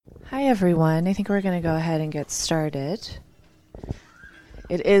Hi everyone. I think we're going to go ahead and get started.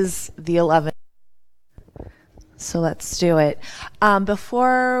 It is the 11th, so let's do it.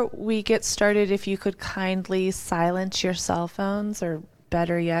 Before we get started, if you could kindly silence your cell phones, or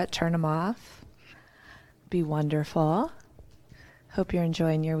better yet, turn them off. Be wonderful. Hope you're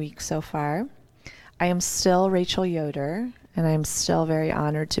enjoying your week so far. I am still Rachel Yoder, and I am still very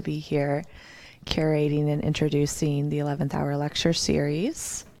honored to be here curating and introducing the 11th Hour Lecture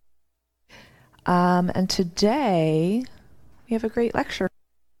Series. And today we have a great lecture.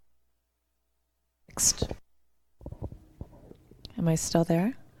 Next. Am I still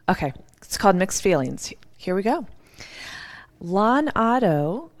there? Okay. It's called Mixed Feelings. Here we go. Lon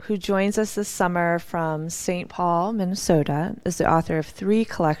Otto, who joins us this summer from St. Paul, Minnesota, is the author of 3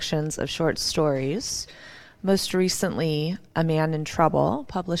 collections of short stories. Most recently, A Man in Trouble,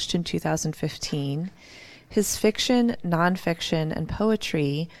 published in 2015. His fiction, nonfiction, and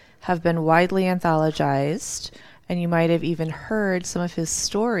poetry have been widely anthologized, and you might have even heard some of his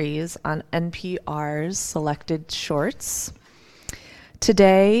stories on NPR's Selected Shorts.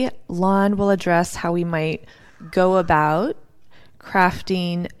 Today, Lon will address how we might go about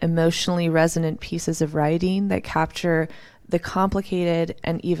crafting emotionally resonant pieces of writing that capture the complicated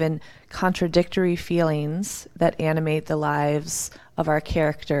and even contradictory feelings that animate the lives of our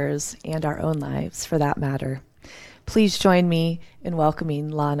characters and our own lives, for that matter. Please join me in welcoming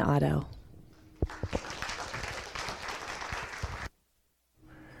Lon Otto.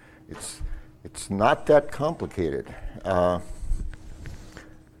 It's not that complicated,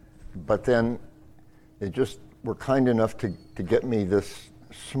 but then they just were kind enough to get me this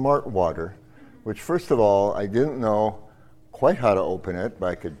smart water, which first of all, I didn't know quite how to open it,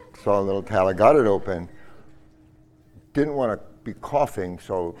 but I saw a little towel, I got it open, didn't want to be coughing,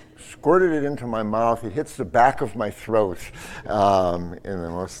 so squirted it into my mouth. It hits the back of my throat in the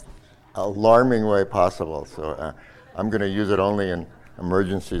most alarming way possible. So I'm going to use it only in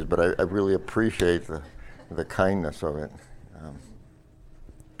emergencies, but I really appreciate the kindness of it.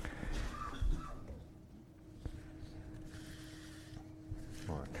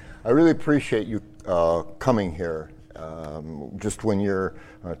 I really appreciate you coming here. Just when you're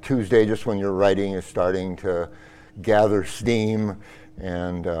Tuesday, just when your writing is starting to gather steam,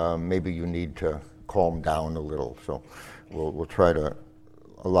 and maybe you need to calm down a little. So we'll try to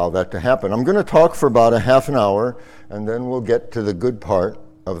allow that to happen. I'm going to talk for about a half an hour, and then we'll get to the good part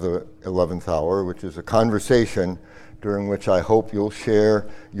of the 11th hour, which is a conversation during which I hope you'll share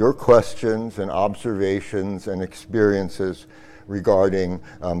your questions and observations and experiences regarding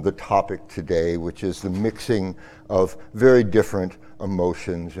the topic today, which is the mixing of very different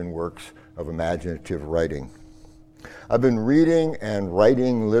emotions in works of imaginative writing. I've been reading and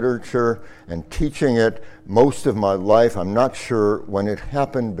writing literature and teaching it most of my life. I'm not sure when it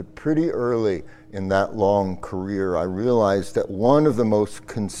happened, but pretty early in that long career, I realized that one of the most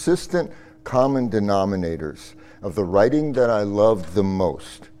consistent common denominators of the writing that I loved the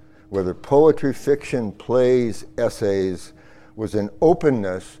most, whether poetry, fiction, plays, essays, was an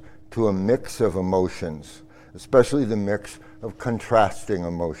openness to a mix of emotions, especially the mix of contrasting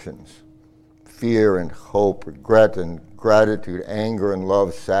emotions. Fear and hope, regret and gratitude, anger and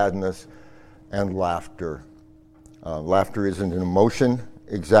love, sadness and laughter. Laughter isn't an emotion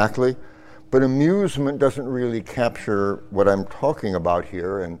exactly, but amusement doesn't really capture what I'm talking about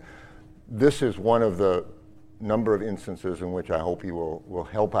here, and this is one of the number of instances in which I hope you will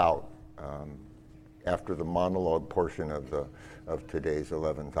help out after the monologue portion of today's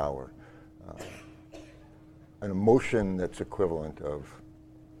 11th hour. An emotion that's equivalent of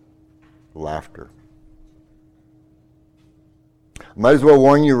laughter. Might as well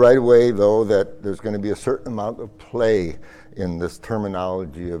warn you right away, though, that there's going to be a certain amount of play in this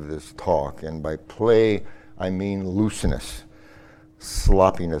terminology of this talk. And by play, I mean looseness,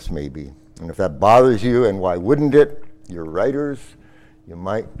 sloppiness maybe. And if that bothers you, and why wouldn't it, you're writers, you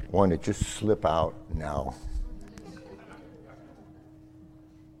might want to just slip out now.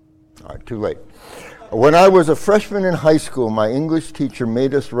 All right, too late. When I was a freshman in high school, my English teacher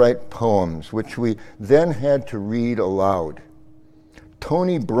made us write poems, which we then had to read aloud.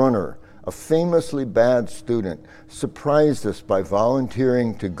 Tony Brunner, a famously bad student, surprised us by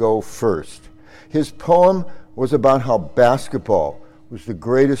volunteering to go first. His poem was about how basketball was the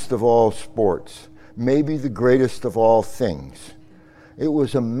greatest of all sports, maybe the greatest of all things. It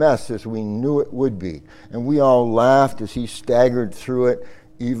was a mess, as we knew it would be, and we all laughed as he staggered through it,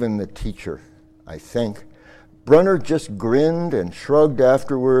 even the teacher, I think. Brunner just grinned and shrugged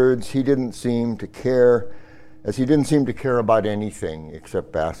afterwards. He didn't seem to care, as he didn't seem to care about anything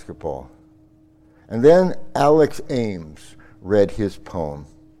except basketball. And then Alex Ames read his poem.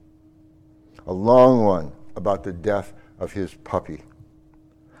 a long one about the death of his puppy.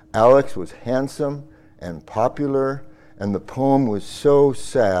 Alex was handsome and popular, and the poem was so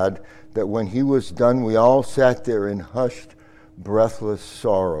sad that when he was done, we all sat there in hushed, breathless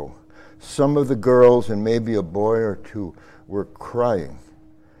sorrow. Some of the girls, and maybe a boy or two, were crying.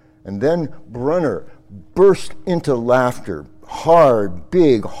 And then Brunner burst into laughter, hard,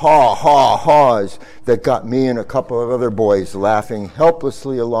 big haws that got me and a couple of other boys laughing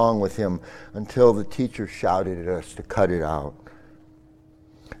helplessly along with him until the teacher shouted at us to cut it out.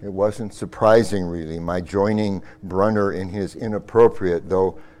 It wasn't surprising, really, my joining Brunner in his inappropriate,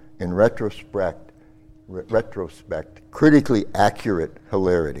 though in retrospect, critically accurate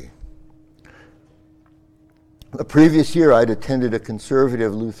hilarity. The previous year, I'd attended a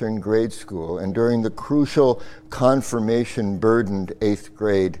conservative Lutheran grade school, and during the crucial confirmation-burdened 8th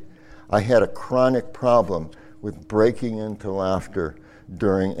grade, I had a chronic problem with breaking into laughter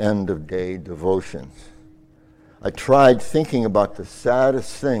during end-of-day devotions. I tried thinking about the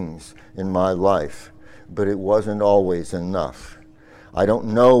saddest things in my life, but it wasn't always enough. I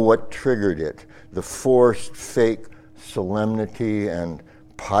don't know what triggered it, the forced, fake solemnity and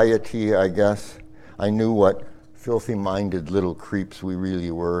piety, I guess. I knew what filthy-minded little creeps we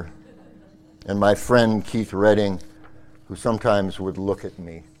really were. And my friend Keith Redding, who sometimes would look at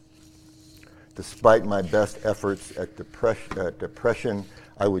me. Despite my best efforts at depression,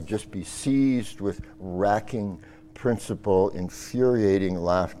 I would just be seized with racking principle, infuriating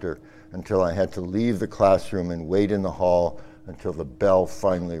laughter until I had to leave the classroom and wait in the hall until the bell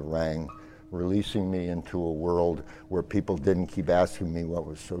finally rang, releasing me into a world where people didn't keep asking me what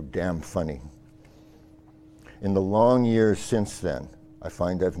was so damn funny. In the long years since then, I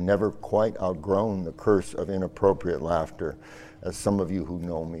find I've never quite outgrown the curse of inappropriate laughter, as some of you who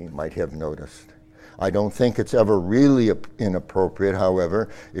know me might have noticed. I don't think it's ever really inappropriate, however,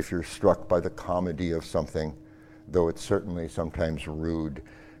 if you're struck by the comedy of something, though it's certainly sometimes rude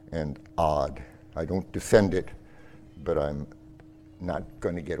and odd. I don't defend it, but I'm not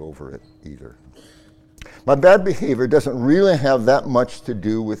going to get over it either. My bad behavior doesn't really have that much to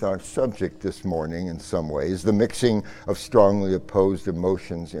do with our subject this morning in some ways, the mixing of strongly opposed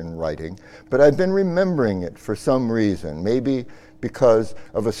emotions in writing, but I've been remembering it for some reason, maybe because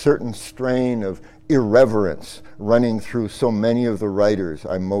of a certain strain of irreverence running through so many of the writers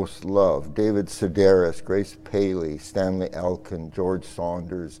I most love: David Sedaris, Grace Paley, Stanley Elkin, George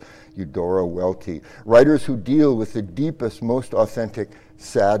Saunders, Eudora Welty, writers who deal with the deepest, most authentic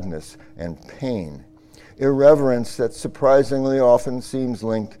sadness and pain. Irreverence that surprisingly often seems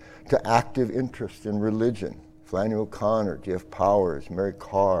linked to active interest in religion. Flannery O'Connor, Jeff Powers, Mary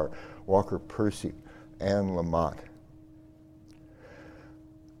Carr, Walker Percy, Anne Lamott.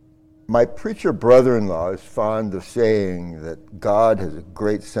 My preacher brother-in-law is fond of saying that God has a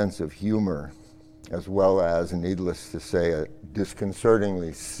great sense of humor, as well as, needless to say, a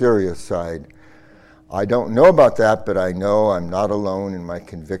disconcertingly serious side. I don't know about that, but I know I'm not alone in my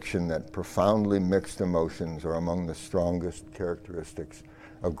conviction that profoundly mixed emotions are among the strongest characteristics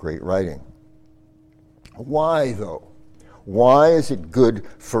of great writing. Why, though? Why is it good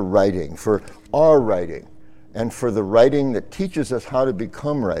for writing, for our writing, and for the writing that teaches us how to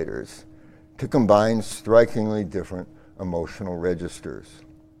become writers, to combine strikingly different emotional registers?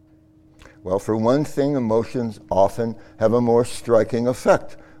 Well, for one thing, emotions often have a more striking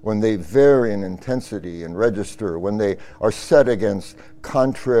effect when they vary in intensity and register, when they are set against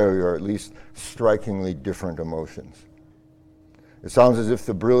contrary or at least strikingly different emotions. It sounds as if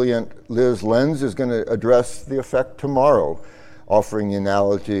the brilliant Liz Lenz is going to address the effect tomorrow, offering the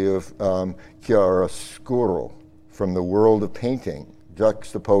analogy of chiaroscuro from the world of painting,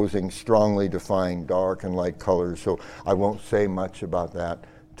 juxtaposing strongly defined dark and light colors, so I won't say much about that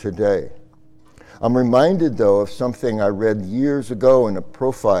today. I'm reminded, though, of something I read years ago in a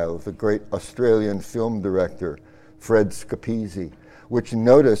profile of the great Australian film director, Fred Scapese, which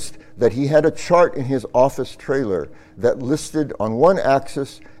noticed that he had a chart in his office trailer that listed on one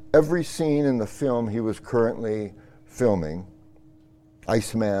axis every scene in the film he was currently filming,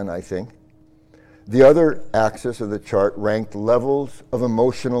 Iceman, I think. The other axis of the chart ranked levels of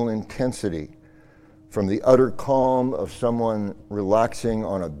emotional intensity, from the utter calm of someone relaxing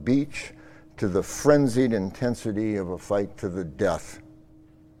on a beach to the frenzied intensity of a fight to the death.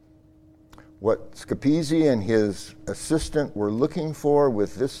 What Scapese and his assistant were looking for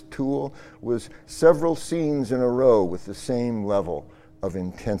with this tool was several scenes in a row with the same level of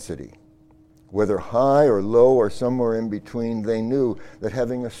intensity. Whether high or low or somewhere in between, they knew that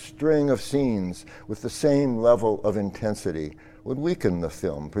having a string of scenes with the same level of intensity would weaken the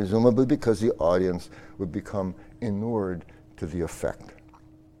film, presumably because the audience would become inured to the effect.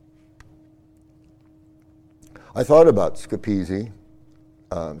 I thought about Scapisi's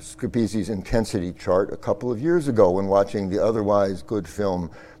intensity chart a couple of years ago when watching the otherwise good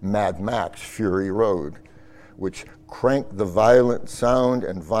film Mad Max: Fury Road, which cranked the violent sound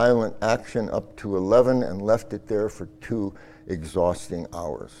and violent action up to 11 and left it there for 2 exhausting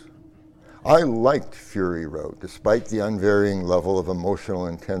hours. I liked Fury Road, despite the unvarying level of emotional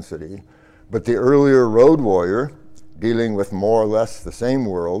intensity, but the earlier Road Warrior, dealing with more or less the same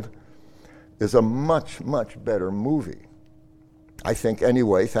world, is a much, much better movie. I think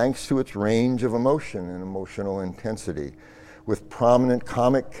anyway, thanks to its range of emotion and emotional intensity, with prominent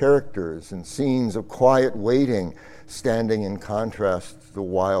comic characters and scenes of quiet waiting standing in contrast to the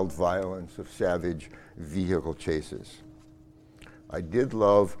wild violence of savage vehicle chases. I did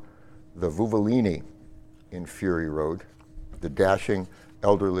love the Vuvolini in Fury Road, the dashing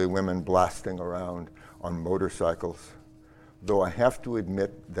elderly women blasting around on motorcycles, though I have to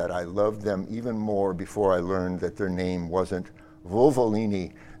admit that I loved them even more before I learned that their name wasn't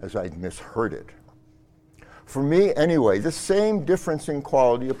Vuvolini, as I'd misheard it. For me, anyway, the same difference in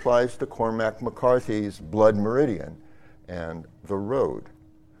quality applies to Cormac McCarthy's Blood Meridian and The Road.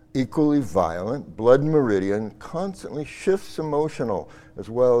 Equally violent, Blood Meridian constantly shifts emotional as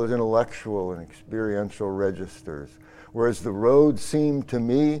well as intellectual and experiential registers, whereas The Road seemed to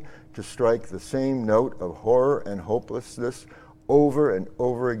me to strike the same note of horror and hopelessness over and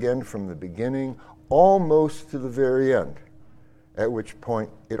over again from the beginning, almost to the very end, at which point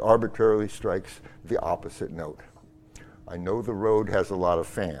it arbitrarily strikes the opposite note. I know The Road has a lot of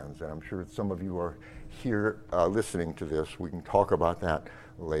fans, and I'm sure some of you are here listening to this. We can talk about that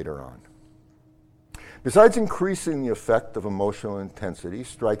later on. Besides increasing the effect of emotional intensity,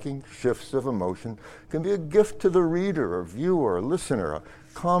 striking shifts of emotion can be a gift to the reader or viewer or listener, a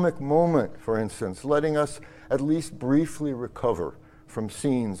comic moment, for instance, letting us at least briefly recover from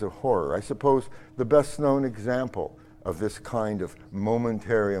scenes of horror. I suppose the best known example of this kind of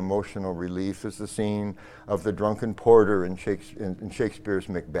momentary emotional relief is the scene of the drunken porter in Shakespeare's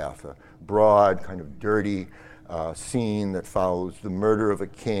Macbeth, a broad, kind of dirty scene that follows the murder of a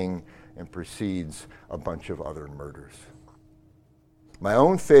king and precedes a bunch of other murders. My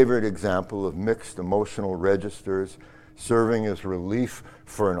own favorite example of mixed emotional registers serving as relief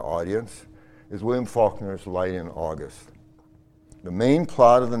for an audience is William Faulkner's Light in August. The main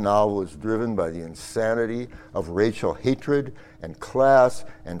plot of the novel is driven by the insanity of racial hatred and class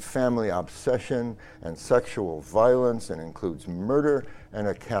and family obsession and sexual violence, and includes murder and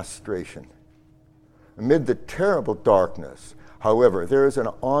a castration. Amid the terrible darkness, however, there is an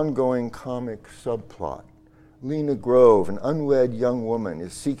ongoing comic subplot. Lena Grove, an unwed young woman,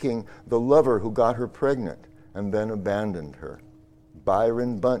 is seeking the lover who got her pregnant and then abandoned her.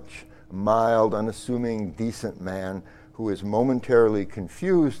 Byron Bunch, a mild, unassuming, decent man who is momentarily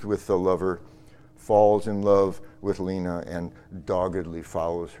confused with the lover, falls in love with Lena and doggedly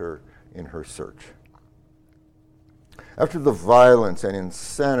follows her in her search. After the violence and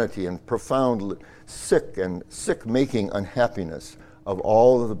insanity and profound sick-making unhappiness of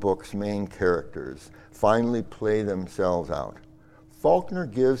all of the book's main characters finally play themselves out, Faulkner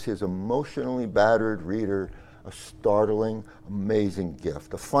gives his emotionally battered reader a startling, amazing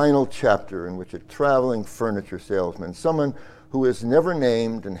gift, a final chapter in which a traveling furniture salesman, someone who is never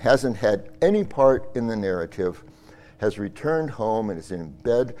named and hasn't had any part in the narrative, has returned home and is in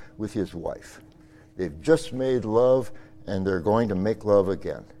bed with his wife. They've just made love and they're going to make love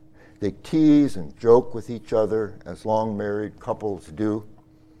again. They tease and joke with each other as long married couples do.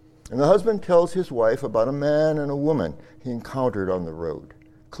 And the husband tells his wife about a man and a woman he encountered on the road.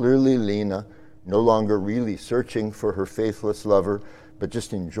 Clearly Lena, no longer really searching for her faithless lover, but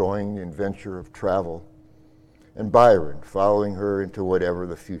just enjoying the adventure of travel. And Byron, following her into whatever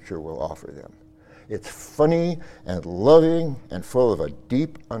the future will offer them. It's funny and loving and full of a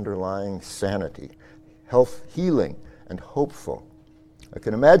deep underlying sanity, health, healing, and hopeful. I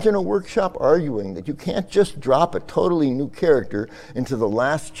can imagine a workshop arguing that you can't just drop a totally new character into the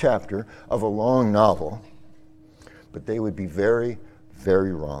last chapter of a long novel, but they would be very,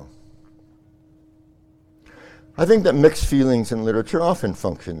 very wrong. I think that mixed feelings in literature often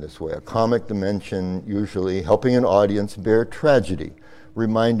function this way, a comic dimension usually helping an audience bear tragedy,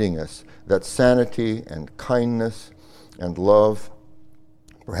 reminding us that sanity and kindness and love,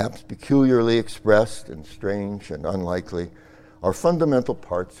 perhaps peculiarly expressed and strange and unlikely, are fundamental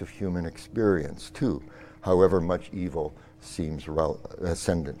parts of human experience too, however much evil seems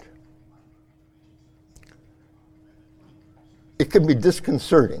ascendant. It can be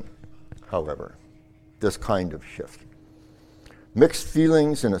disconcerting, however, this kind of shift. Mixed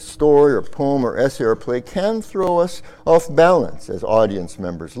feelings in a story or poem or essay or play can throw us off balance as audience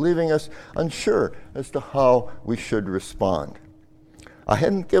members, leaving us unsure as to how we should respond. I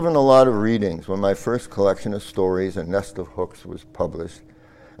hadn't given a lot of readings when my first collection of stories, A Nest of Hooks, was published,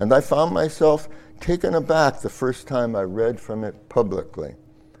 and I found myself taken aback the first time I read from it publicly.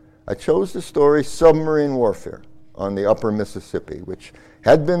 I chose the story Submarine Warfare on the Upper Mississippi, which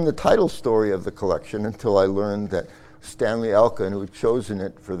had been the title story of the collection until I learned that Stanley Elkin, who had chosen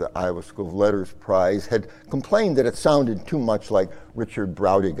it for the Iowa School of Letters Prize, had complained that it sounded too much like Richard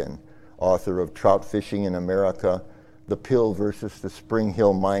Brautigan, author of Trout Fishing in America, The Pill versus the Spring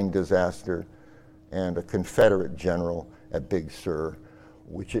Hill Mine Disaster, and a Confederate general at Big Sur,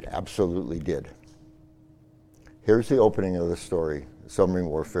 which it absolutely did. Here's the opening of the story, Submarine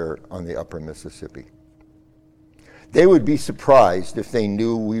Warfare on the Upper Mississippi. They would be surprised if they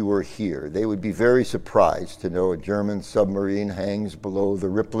knew we were here. They would be very surprised to know a German submarine hangs below the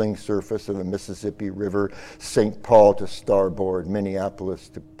rippling surface of the Mississippi River, St. Paul to starboard, Minneapolis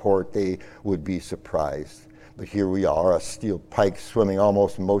to port. They would be surprised. But here we are, a steel pike swimming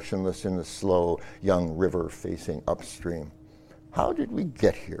almost motionless in the slow, young river facing upstream. How did we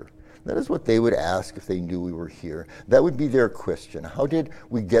get here? That is what they would ask if they knew we were here. That would be their question. How did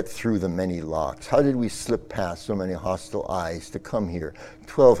we get through the many locks? How did we slip past so many hostile eyes to come here,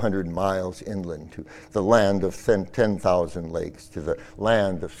 1,200 miles inland, to the land of 10,000 lakes, to the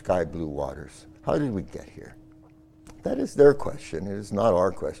land of sky blue waters? How did we get here? That is their question. It is not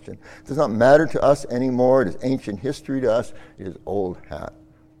our question. It does not matter to us anymore. It is ancient history to us. It is old hat.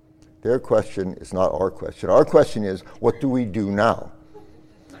 Their question is not our question. Our question is, what do we do now?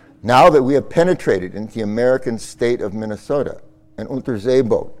 Now that we have penetrated into the American state of Minnesota, an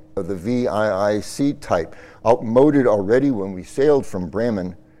Unterseeboot of the VIIC type, outmoded already when we sailed from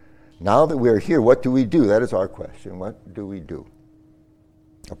Bremen, now that we are here, what do we do? That is our question. What do we do?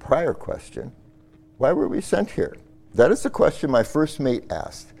 A prior question, why were we sent here? That is the question my first mate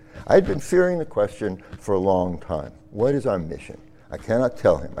asked. I had been fearing the question for a long time. What is our mission? I cannot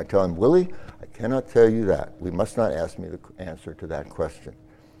tell him. I tell him, Willie, I cannot tell you that. We must not ask me the answer to that question.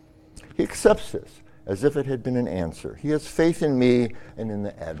 He accepts this as if it had been an answer. He has faith in me and in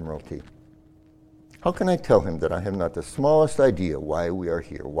the Admiralty. How can I tell him that I have not the smallest idea why we are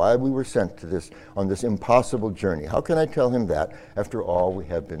here, why we were sent to this on this impossible journey? How can I tell him that after all we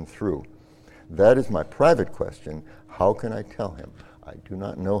have been through? That is my private question. How can I tell him? I do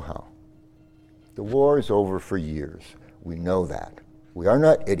not know how. The war is over for years. We know that. We are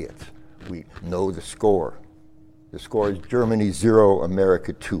not idiots. We know the score. The score is Germany 0,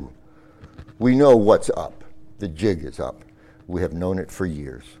 America 2. We know what's up. The jig is up. We have known it for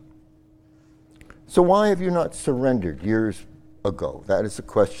years. So why have you not surrendered years ago? That is the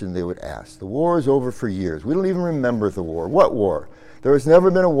question they would ask. The war is over for years. We don't even remember the war. What war? There has never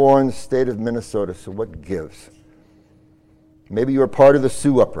been a war in the state of Minnesota, so what gives? Maybe you're part of the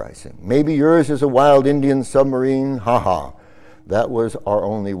Sioux uprising. Maybe yours is a wild Indian submarine. Ha-ha. That was our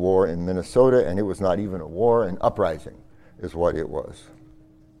only war in Minnesota, and it was not even a war, an uprising is what it was.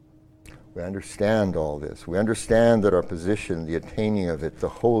 We understand all this. We understand that our position, the attaining of it, the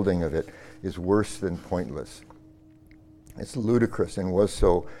holding of it, is worse than pointless. It's ludicrous and was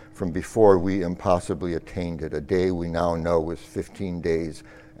so from before we impossibly attained it. A day we now know was 15 days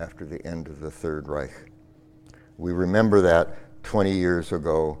after the end of the Third Reich. We remember that 20 years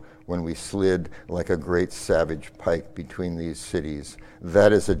ago when we slid like a great savage pike between these cities.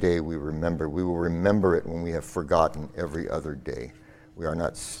 That is a day we remember. We will remember it when we have forgotten every other day. We are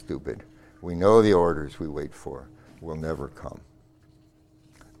not stupid. We know the orders we wait for will never come.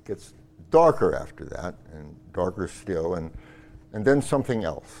 It gets darker after that, and darker still, and then something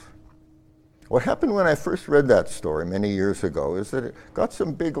else. What happened when I first read that story many years ago is that it got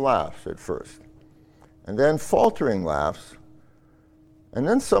some big laughs at first, and then faltering laughs, and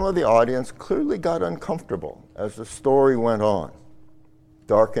then some of the audience clearly got uncomfortable as the story went on,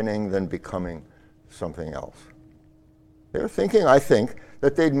 darkening, then becoming something else. They were thinking, I think,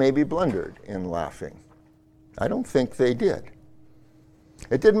 that they'd maybe blundered in laughing. I don't think they did.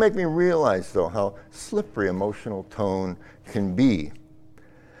 It did make me realize, though, how slippery emotional tone can be.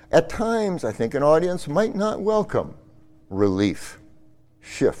 At times, I think an audience might not welcome relief,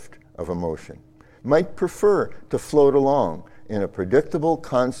 shift of emotion, might prefer to float along in a predictable,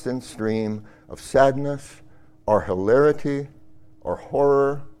 constant stream of sadness, or hilarity, or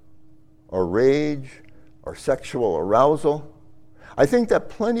horror, or rage, or sexual arousal. I think that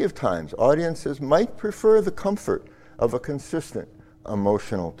plenty of times audiences might prefer the comfort of a consistent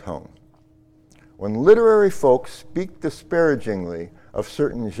emotional tone. When literary folks speak disparagingly of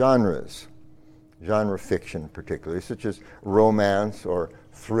certain genres, genre fiction particularly, such as romance or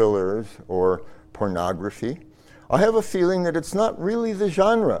thrillers or pornography, I have a feeling that it's not really the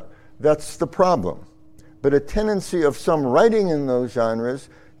genre that's the problem, but a tendency of some writing in those genres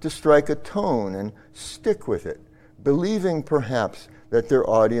to strike a tone and stick with it, believing perhaps that their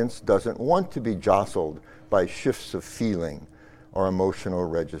audience doesn't want to be jostled by shifts of feeling or emotional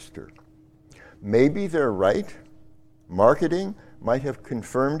register. Maybe they're right. Marketing might have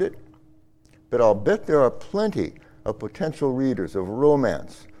confirmed it, but I'll bet there are plenty of potential readers of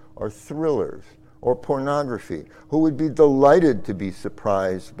romance or thrillers or pornography who would be delighted to be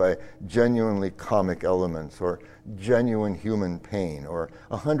surprised by genuinely comic elements or genuine human pain or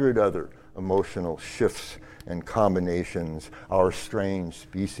 100 other emotional shifts and combinations our strange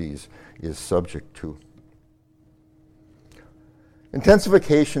species is subject to.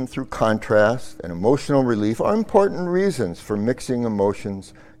 Intensification through contrast and emotional relief are important reasons for mixing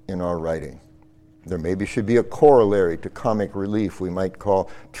emotions in our writing. There maybe should be a corollary to comic relief we might call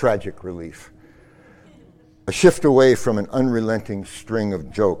tragic relief. A shift away from an unrelenting string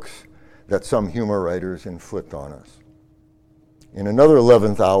of jokes that some humor writers inflict on us. In another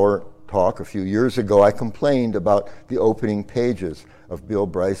 11th hour talk a few years ago, I complained about the opening pages of Bill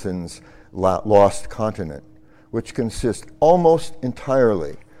Bryson's Lost Continent, which consist almost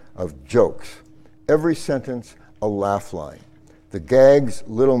entirely of jokes. Every sentence a laugh line. The gags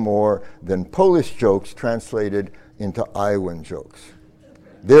little more than Polish jokes translated into Iowan jokes.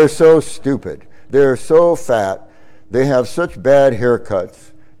 They're so stupid. They're so fat. They have such bad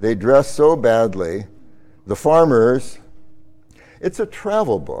haircuts. They dress so badly. The farmers. It's a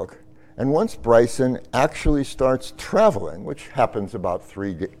travel book. And once Bryson actually starts traveling, which happens about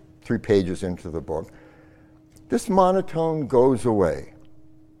three pages into the book, this monotone goes away.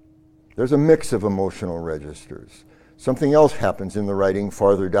 There's a mix of emotional registers. Something else happens in the writing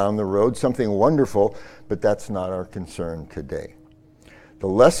farther down the road, something wonderful, but that's not our concern today. The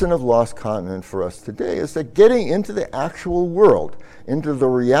lesson of Lost Continent for us today is that getting into the actual world, into the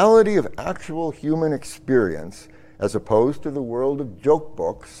reality of actual human experience, as opposed to the world of joke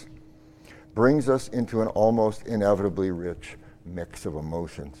books, brings us into an almost inevitably rich mix of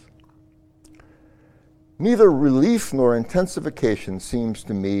emotions. Neither relief nor intensification seems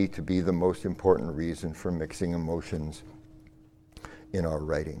to me to be the most important reason for mixing emotions in our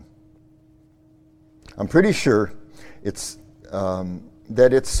writing. I'm pretty sure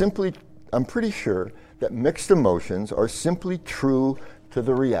that mixed emotions are simply true to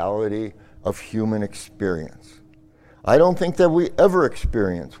the reality of human experience. I don't think that we ever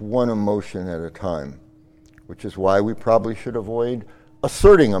experience one emotion at a time, which is why we probably should avoid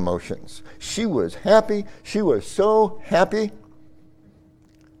asserting emotions. She was happy. She was so happy.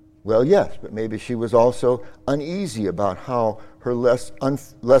 Well, yes, but maybe she was also uneasy about how her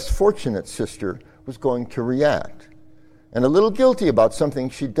less fortunate sister was going to react, and a little guilty about something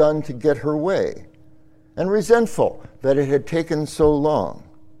she'd done to get her way, and resentful that it had taken so long,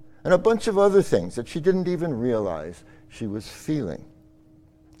 and a bunch of other things that she didn't even realize she was feeling.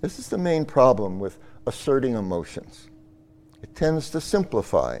 This is the main problem with asserting emotions. It tends to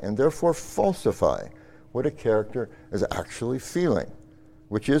simplify and therefore falsify what a character is actually feeling,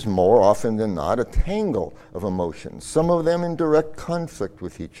 which is more often than not a tangle of emotions, some of them in direct conflict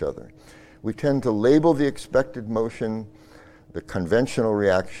with each other. We tend to label the expected motion, the conventional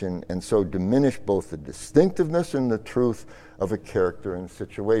reaction, and so diminish both the distinctiveness and the truth of a character and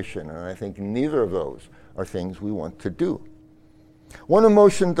situation. And I think neither of those are things we want to do. One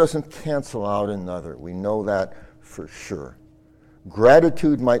emotion doesn't cancel out another. We know that for sure.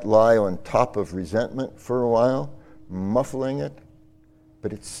 Gratitude might lie on top of resentment for a while, muffling it,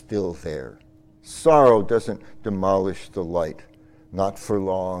 but it's still there. Sorrow doesn't demolish the light, not for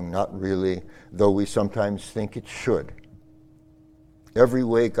long, not really, though we sometimes think it should. Every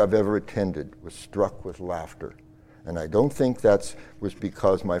wake I've ever attended was struck with laughter, and I don't think that was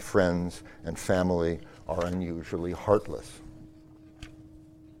because my friends and family are unusually heartless.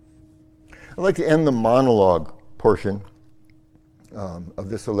 I'd like to end the monologue portion of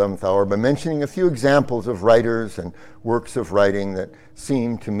this 11th hour by mentioning a few examples of writers and works of writing that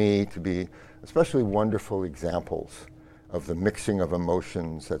seem to me to be especially wonderful examples of the mixing of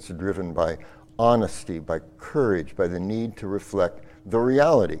emotions that's driven by honesty, by courage, by the need to reflect the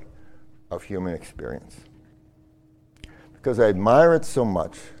reality of human experience. Because I admire it so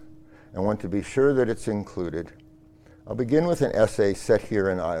much and want to be sure that it's included, I'll begin with an essay set here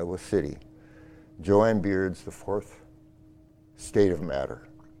in Iowa City, Joanne Beard's The Fourth State of Matter.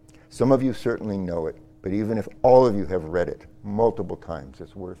 Some of you certainly know it, but even if all of you have read it multiple times,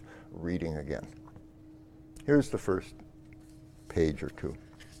 it's worth reading again. Here's the first page or two.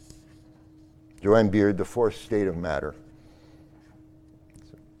 Joanne Beard, The Fourth State of Matter.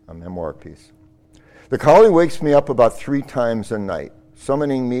 It's a memoir piece. The collie wakes me up about 3 times a night,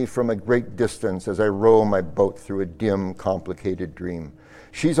 summoning me from a great distance as I row my boat through a dim, complicated dream.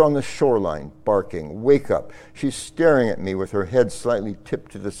 She's on the shoreline, barking, "Wake up." She's staring at me with her head slightly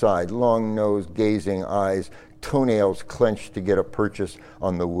tipped to the side, long-nosed, gazing eyes, toenails clenched to get a purchase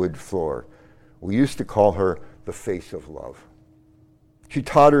on the wood floor. We used to call her the face of love. She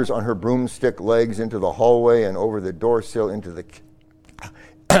totters on her broomstick legs into the hallway and over the door sill into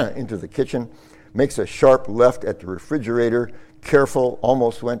the kitchen, makes a sharp left at the refrigerator, careful,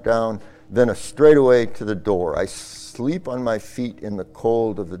 almost went down, then a straightaway to the door. I sleep on my feet in the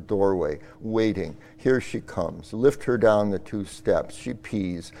cold of the doorway, waiting. Here she comes. Lift her down the 2 steps. She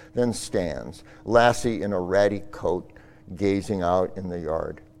pees, then stands, lassie in a ratty coat, gazing out in the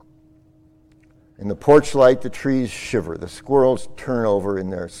yard. In the porch light, the trees shiver. The squirrels turn over in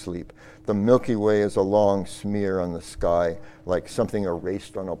their sleep. The Milky Way is a long smear on the sky, like something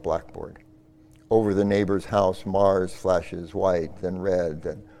erased on a blackboard. Over the neighbor's house, Mars flashes white, then red,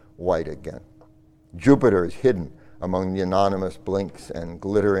 then white again. Jupiter is hidden among the anonymous blinks and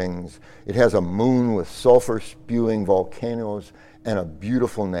glitterings. It has a moon with sulfur-spewing volcanoes and a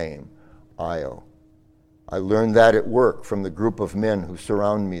beautiful name, Io. I learned that at work from the group of men who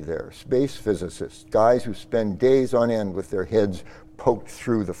surround me there, space physicists, guys who spend days on end with their heads poked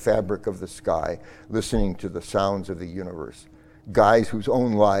through the fabric of the sky, listening to the sounds of the universe. Guys whose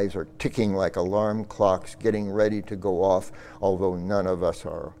own lives are ticking like alarm clocks getting ready to go off, although none of us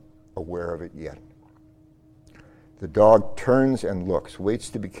are aware of it yet. The dog turns and looks, waits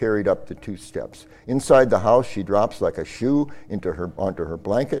to be carried up the 2 steps. Inside the house, she drops like a shoe onto her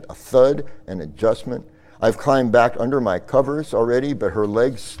blanket, a thud, an adjustment. I've climbed back under my covers already, but her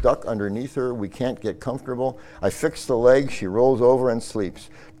legs stuck underneath her. We can't get comfortable. I fix the legs, she rolls over and sleeps.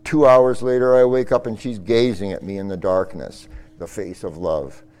 2 hours later, I wake up and she's gazing at me in the darkness, the face of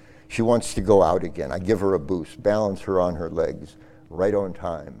love. She wants to go out again. I give her a boost, balance her on her legs, right on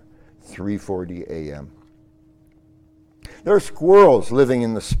time, 3:40 a.m. There are squirrels living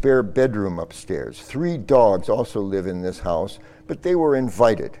in the spare bedroom upstairs. 3 dogs also live in this house, but they were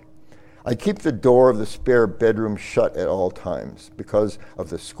invited. I keep the door of the spare bedroom shut at all times because of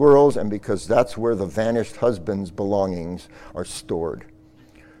the squirrels and because that's where the vanished husband's belongings are stored.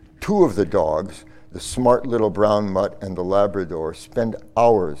 2 of the dogs, the smart little brown mutt and the Labrador, spend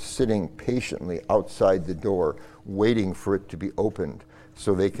hours sitting patiently outside the door, waiting for it to be opened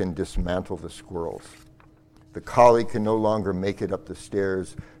so they can dismantle the squirrels. The collie can no longer make it up the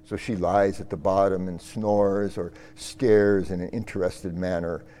stairs, so she lies at the bottom and snores or stares in an interested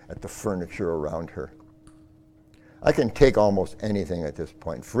manner at the furniture around her. I can take almost anything at this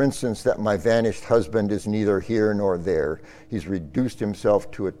point. For instance, that my vanished husband is neither here nor there. He's reduced himself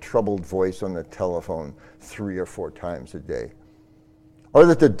to a troubled voice on the telephone 3 or 4 times a day. Or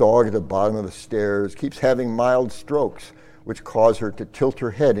that the dog at the bottom of the stairs keeps having mild strokes, which cause her to tilt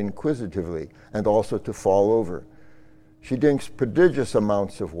her head inquisitively and also to fall over. She drinks prodigious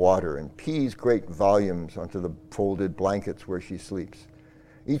amounts of water and pees great volumes onto the folded blankets where she sleeps.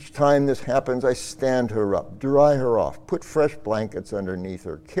 Each time this happens, I stand her up, dry her off, put fresh blankets underneath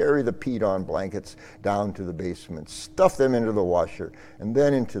her, carry the peed-on blankets down to the basement, stuff them into the washer, and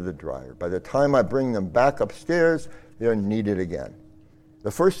then into the dryer. By the time I bring them back upstairs, they're needed again.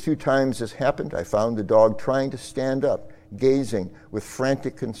 The first 2 times this happened, I found the dog trying to stand up, gazing with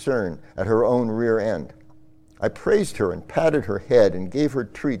frantic concern at her own rear end. I praised her and patted her head and gave her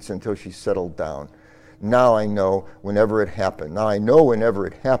treats until she settled down. Now I know whenever it happens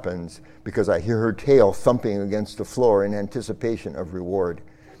because I hear her tail thumping against the floor in anticipation of reward.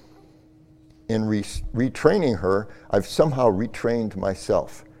 In retraining her, I've somehow retrained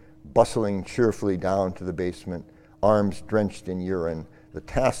myself, bustling cheerfully down to the basement, arms drenched in urine, the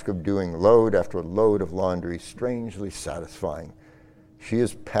task of doing load after load of laundry strangely satisfying. She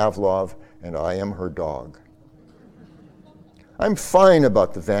is Pavlov, and I am her dog. I'm fine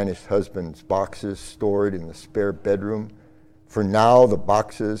about the vanished husband's boxes stored in the spare bedroom. For now, the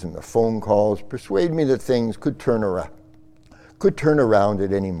boxes and the phone calls persuade me that things could turn around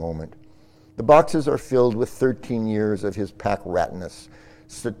at any moment. The boxes are filled with 13 years of his pack ratness,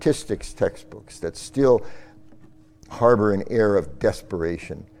 statistics textbooks that still harbor an air of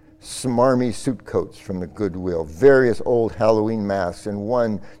desperation, smarmy suit coats from the Goodwill, various old Halloween masks, and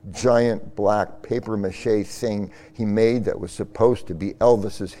one giant black papier-mâché thing he made that was supposed to be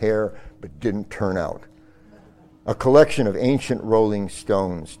Elvis's hair but didn't turn out. A collection of ancient Rolling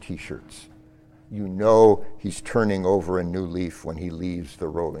Stones t-shirts. You know he's turning over a new leaf when he leaves the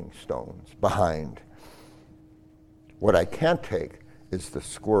Rolling Stones behind. What I can't take is the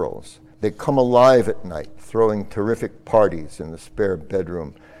squirrels. They come alive at night, throwing terrific parties in the spare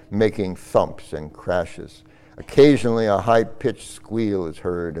bedroom, making thumps and crashes. Occasionally, a high-pitched squeal is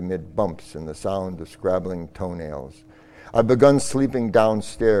heard amid bumps and the sound of scrabbling toenails. I've begun sleeping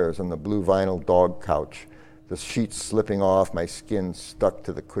downstairs on the blue vinyl dog couch, the sheets slipping off, my skin stuck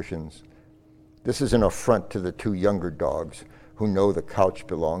to the cushions. This is an affront to the two younger dogs who know the couch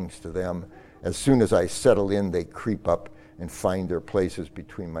belongs to them. As soon as I settle in, they creep up and find their places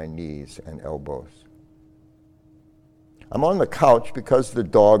between my knees and elbows. I'm on the couch because the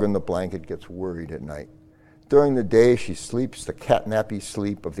dog on the blanket gets worried at night. During the day, she sleeps the catnappy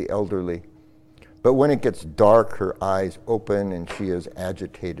sleep of the elderly. But when it gets dark, her eyes open and she is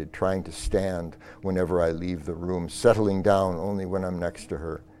agitated, trying to stand whenever I leave the room, settling down only when I'm next to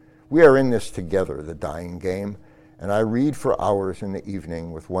her. We are in this together, the dying game, and I read for hours in the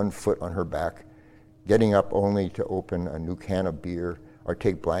evening with one foot on her back, getting up only to open a new can of beer or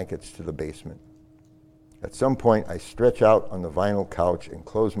take blankets to the basement. At some point, I stretch out on the vinyl couch and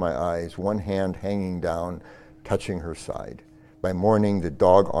close my eyes, one hand hanging down, touching her side. By morning, the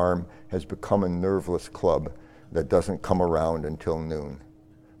dog arm has become a nerveless club that doesn't come around until noon.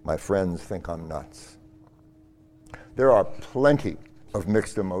 My friends think I'm nuts. There are plenty of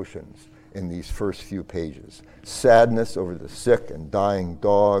mixed emotions in these first few pages. Sadness over the sick and dying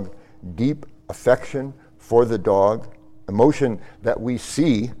dog, deep affection for the dog, emotion that we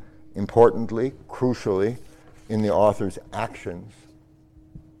see, importantly, crucially, in the author's actions,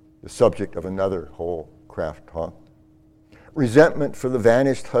 the subject of another whole craft talk. Resentment for the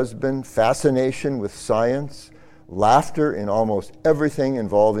vanished husband, fascination with science, laughter in almost everything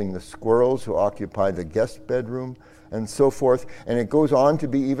involving the squirrels who occupy the guest bedroom, and so forth. And it goes on to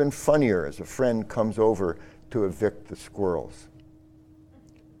be even funnier as a friend comes over to evict the squirrels.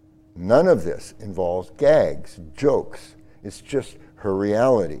 None of this involves gags, jokes. It's just her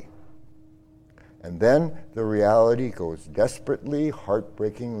reality. And then the reality goes desperately,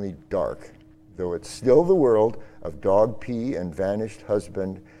 heartbreakingly dark, though it's still the world of dog pee and vanished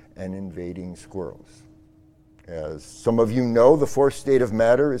husband and invading squirrels. As some of you know, the fourth state of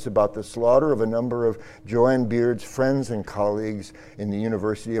matter is about the slaughter of a number of Joanne Beard's friends and colleagues in the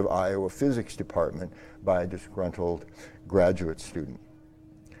University of Iowa physics department by a disgruntled graduate student.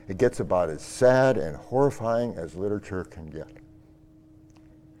 It gets about as sad and horrifying as literature can get.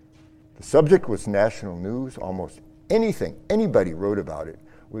 The subject was national news. Almost anything anybody wrote about it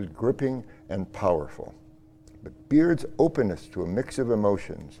was gripping and powerful. But Beard's openness to a mix of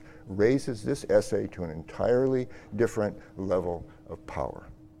emotions raises this essay to an entirely different level of power.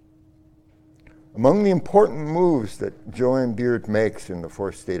 Among the important moves that Joanne Beard makes in The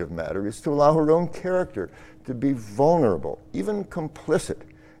Fourth State of Matter is to allow her own character to be vulnerable, even complicit,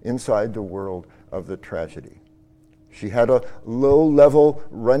 inside the world of the tragedy. She had a low-level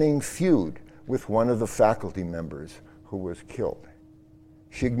running feud with one of the faculty members who was killed.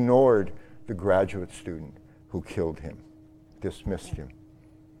 She ignored the graduate student who killed him, dismissed him.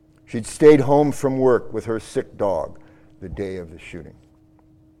 She'd stayed home from work with her sick dog the day of the shooting.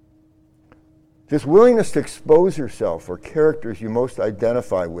 This willingness to expose yourself for characters you most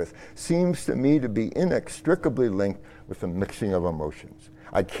identify with seems to me to be inextricably linked with the mixing of emotions.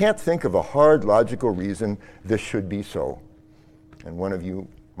 I can't think of a hard, logical reason this should be so. And one of you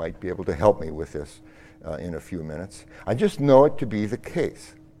might be able to help me with this in a few minutes. I just know it to be the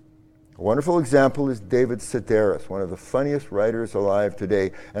case. A wonderful example is David Sedaris, one of the funniest writers alive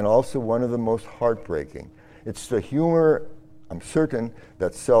today, and also one of the most heartbreaking. It's the humor, I'm certain,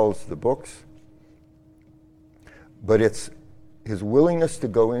 that sells the books, but it's his willingness to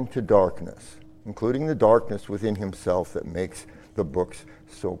go into darkness, including the darkness within himself, that makes the books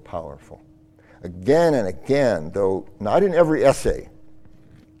so powerful. Again and again, though not in every essay,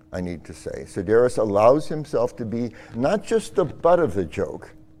 I need to say, Sedaris allows himself to be not just the butt of the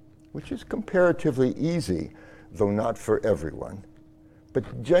joke, which is comparatively easy, though not for everyone,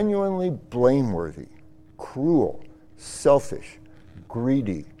 but genuinely blameworthy, cruel, selfish,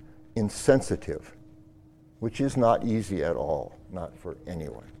 greedy, insensitive, which is not easy at all, not for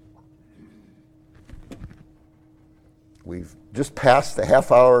anyone. We've just passed the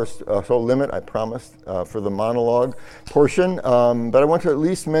half-hour so limit I promised for the monologue portion, but I want to at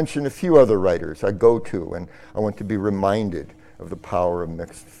least mention a few other writers I go to, and I want to be reminded of the power of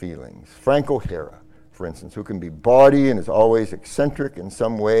mixed feelings. Frank O'Hara, for instance, who can be bawdy and is always eccentric in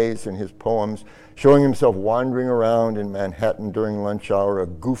some ways in his poems, showing himself wandering around in Manhattan during lunch hour, a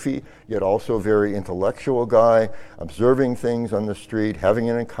goofy yet also very intellectual guy, observing things on the street, having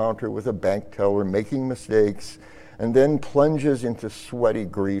an encounter with a bank teller, making mistakes, and then plunges into sweaty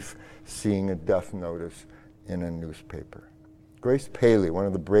grief seeing a death notice in a newspaper. Grace Paley, one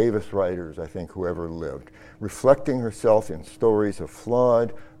of the bravest writers, I think, who ever lived, reflecting herself in stories of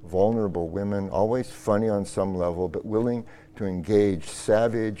flawed, vulnerable women, always funny on some level, but willing to engage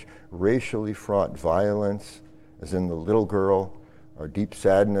savage, racially fraught violence, as in The Little Girl, or deep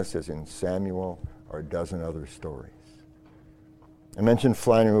sadness, as in Samuel, or a dozen other stories. I mentioned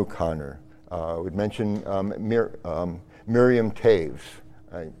Flannery O'Connor. I would mention Miriam Toews.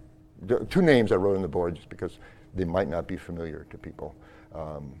 Two names I wrote on the board just because they might not be familiar to people.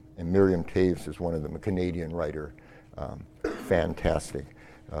 And Miriam Toews is one of them, a Canadian writer. Fantastic.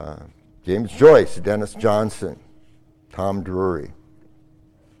 James Joyce, Dennis Johnson, Tom Drury.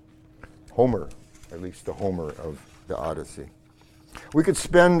 Homer, at least the Homer of the Odyssey. We could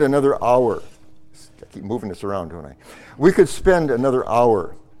spend another hour, I keep moving this around, don't I? We could spend another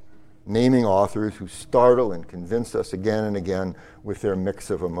hour naming authors who startle and convince us again and again with their mix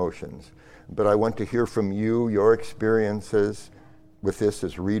of emotions. But I want to hear from you, your experiences with this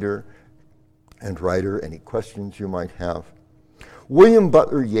as reader and writer, any questions you might have. William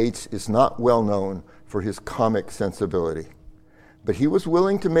Butler Yeats is not well known for his comic sensibility, but he was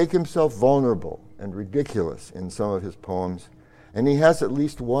willing to make himself vulnerable and ridiculous in some of his poems, and he has at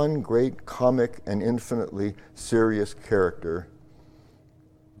least one great comic and infinitely serious character,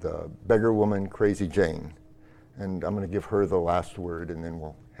 the beggar woman, Crazy Jane. And I'm going to give her the last word, and then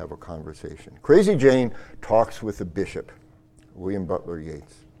we'll have a conversation. Crazy Jane talks with the bishop, William Butler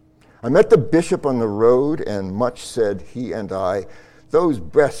Yeats. I met the bishop on the road, and much said he and I, those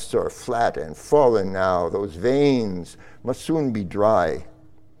breasts are flat and fallen now, those veins must soon be dry.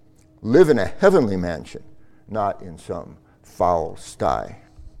 Live in a heavenly mansion, not in some foul sty.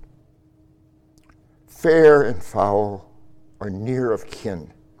 Fair and foul are near of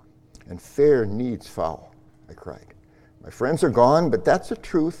kin, and fair needs foul, I cried. My friends are gone, but that's a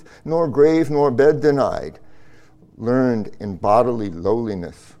truth, nor grave nor bed denied, learned in bodily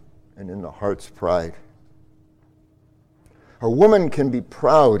lowliness and in the heart's pride. A woman can be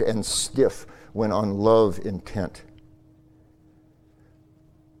proud and stiff when on love intent,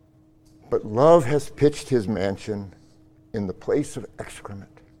 but love has pitched his mansion in the place of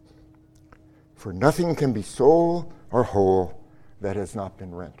excrement, for nothing can be soul or whole that has not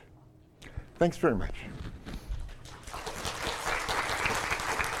been rent. Thanks very much.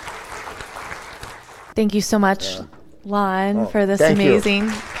 Thank you so much, Lon, for this thank you. amazing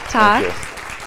talk. Thank you.